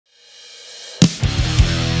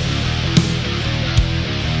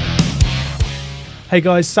Hey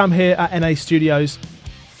guys, Sam here at NA Studios.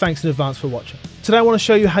 Thanks in advance for watching. Today I want to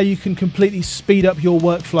show you how you can completely speed up your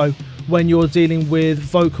workflow when you're dealing with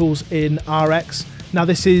vocals in RX. Now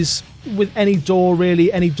this is with any DAW really,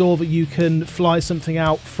 any DAW that you can fly something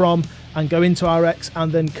out from and go into RX and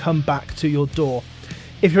then come back to your DAW.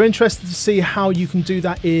 If you're interested to see how you can do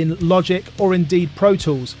that in Logic or indeed Pro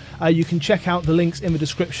Tools, you can check out the links in the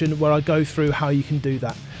description where I go through how you can do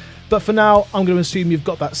that. But for now, I'm going to assume you've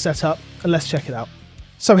got that set up and let's check it out.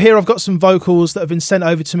 So here I've got some vocals that have been sent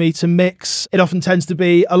over to me to mix. It often tends to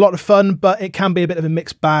be a lot of fun, but it can be a bit of a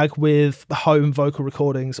mixed bag with the home vocal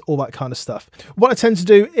recordings, all that kind of stuff. What I tend to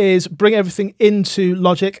do is bring everything into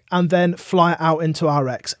Logic and then fly it out into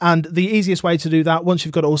RX. And the easiest way to do that, once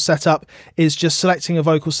you've got it all set up, is just selecting a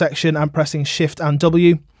vocal section and pressing Shift and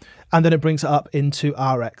W, and then it brings it up into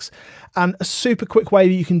RX. And a super quick way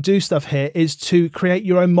that you can do stuff here is to create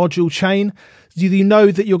your own module chain. You know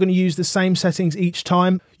that you're going to use the same settings each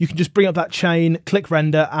time. You can just bring up that chain, click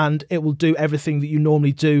render, and it will do everything that you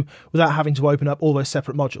normally do without having to open up all those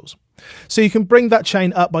separate modules. So you can bring that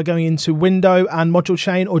chain up by going into Window and Module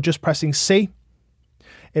Chain or just pressing C.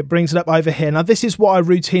 It brings it up over here. Now this is what I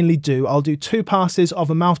routinely do. I'll do 2 passes of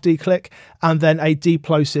a mouth declick and then a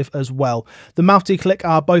deplosive as well. The mouth declick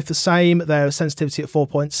are both the same. They're sensitivity at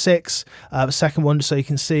 4.6. The second one, so you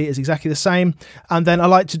can see, is exactly the same. And then I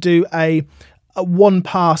like to do a 1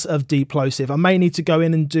 pass of deplosive. I may need to go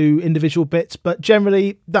in and do individual bits, but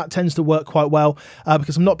generally that tends to work quite well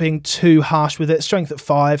because I'm not being too harsh with it. Strength at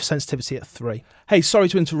 5, sensitivity at 3. Hey, sorry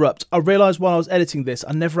to interrupt. I realised while I was editing this,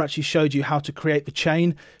 I never actually showed you how to create the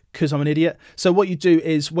chain because I'm an idiot. So what you do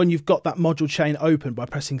is when you've got that module chain open by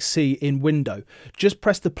pressing C in Window, just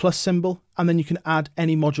press the plus symbol and then you can add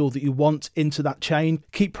any module that you want into that chain.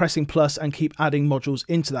 Keep pressing plus and keep adding modules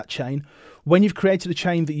into that chain. When you've created a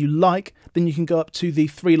chain that you like, then you can go up to the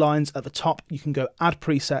 3 lines at the top. You can go add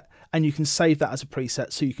preset and you can save that as a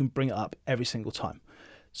preset so you can bring it up every single time.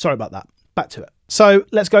 Sorry about that. Back to it. So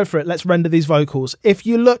let's go for it. Let's render these vocals. If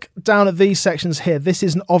you look down at these sections here, this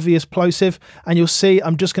is an obvious plosive and you'll see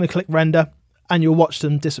I'm just going to click render and you'll watch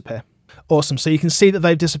them disappear. Awesome. So you can see that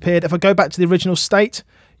they've disappeared. If I go back to the original state,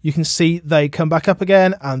 you can see they come back up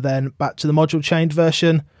again and then back to the module chained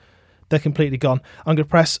version. They're completely gone. I'm going to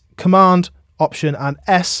press Command, Option and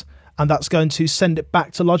S, and that's going to send it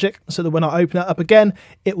back to Logic so that when I open it up again,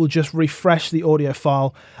 it will just refresh the audio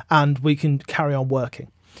file and we can carry on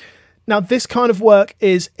working. Now, this kind of work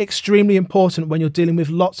is extremely important when you're dealing with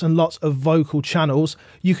lots and lots of vocal channels.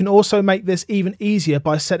 You can also make this even easier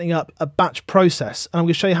by setting up a batch process, and I'm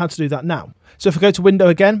going to show you how to do that now. So if I go to Window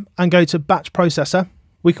again and go to Batch Processor,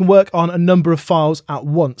 we can work on a number of files at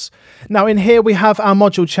once. Now in here we have our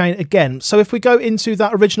module chain again. So if we go into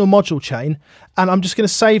that original module chain, and I'm just going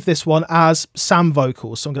to save this one as Sam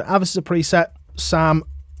Vocals. So I'm going to add this as a preset, Sam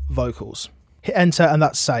Vocals. Hit enter and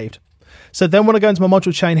that's saved. So then when I go into my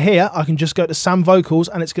module chain here, I can just go to Sam Vocals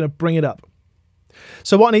and it's going to bring it up.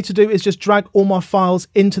 So what I need to do is just drag all my files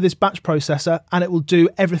into this batch processor and it will do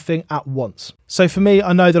everything at once. So for me,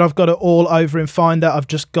 I know that I've got it all over in Finder. I've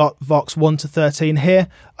just got Vox 1 to 13 here.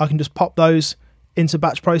 I can just pop those into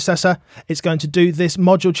batch processor. It's going to do this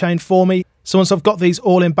module chain for me. So once I've got these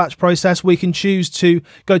all in batch process, we can choose to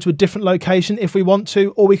go to a different location if we want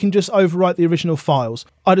to, or we can just overwrite the original files.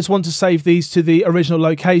 I just want to save these to the original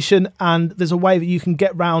location, and there's a way that you can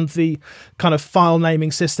get around the kind of file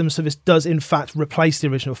naming system so this does in fact replace the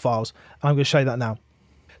original files. I'm going to show you that now.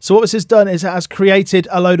 So what this has done is it has created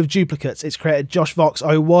a load of duplicates. It's created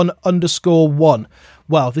joshvox01_1.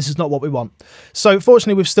 Well, this is not what we want. So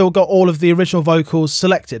fortunately, we've still got all of the original vocals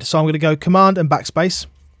selected. So I'm going to go Command and Backspace,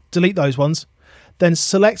 delete those ones, then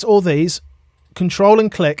select all these, Control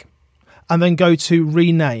and click, and then go to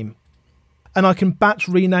Rename. And I can batch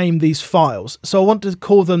rename these files. So I want to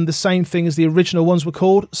call them the same thing as the original ones were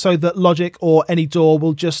called so that Logic or any DAW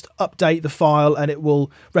will just update the file and it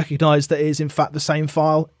will recognize that it is in fact the same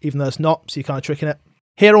file, even though it's not, so you're kind of tricking it.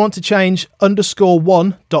 Here I want to change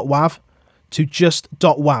 _1.wav to just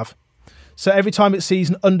 .wav. So every time it sees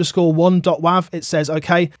an _1.wav, it says,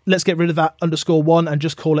 okay, let's get rid of that _1 and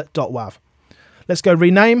just call it .wav. Let's go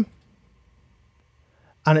rename.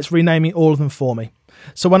 And it's renaming all of them for me.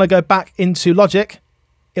 So when I go back into Logic,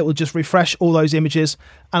 it will just refresh all those images.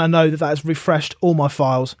 And I know that that has refreshed all my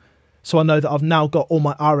files. So I know that I've now got all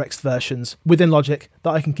my RX versions within Logic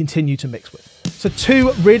that I can continue to mix with. So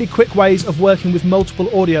 2 really quick ways of working with multiple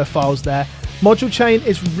audio files there. Module chain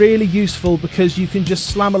is really useful because you can just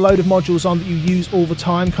slam a load of modules on that you use all the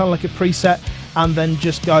time, kind of like a preset, and then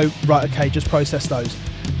just go, right, okay, just process those.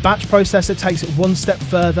 Batch Processor takes it one step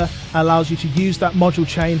further and allows you to use that module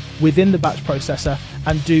chain within the batch processor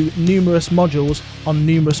and do numerous modules on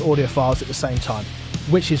numerous audio files at the same time,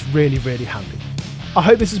 which is really, really handy. I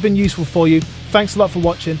hope this has been useful for you. Thanks a lot for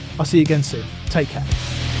watching. I'll see you again soon. Take care.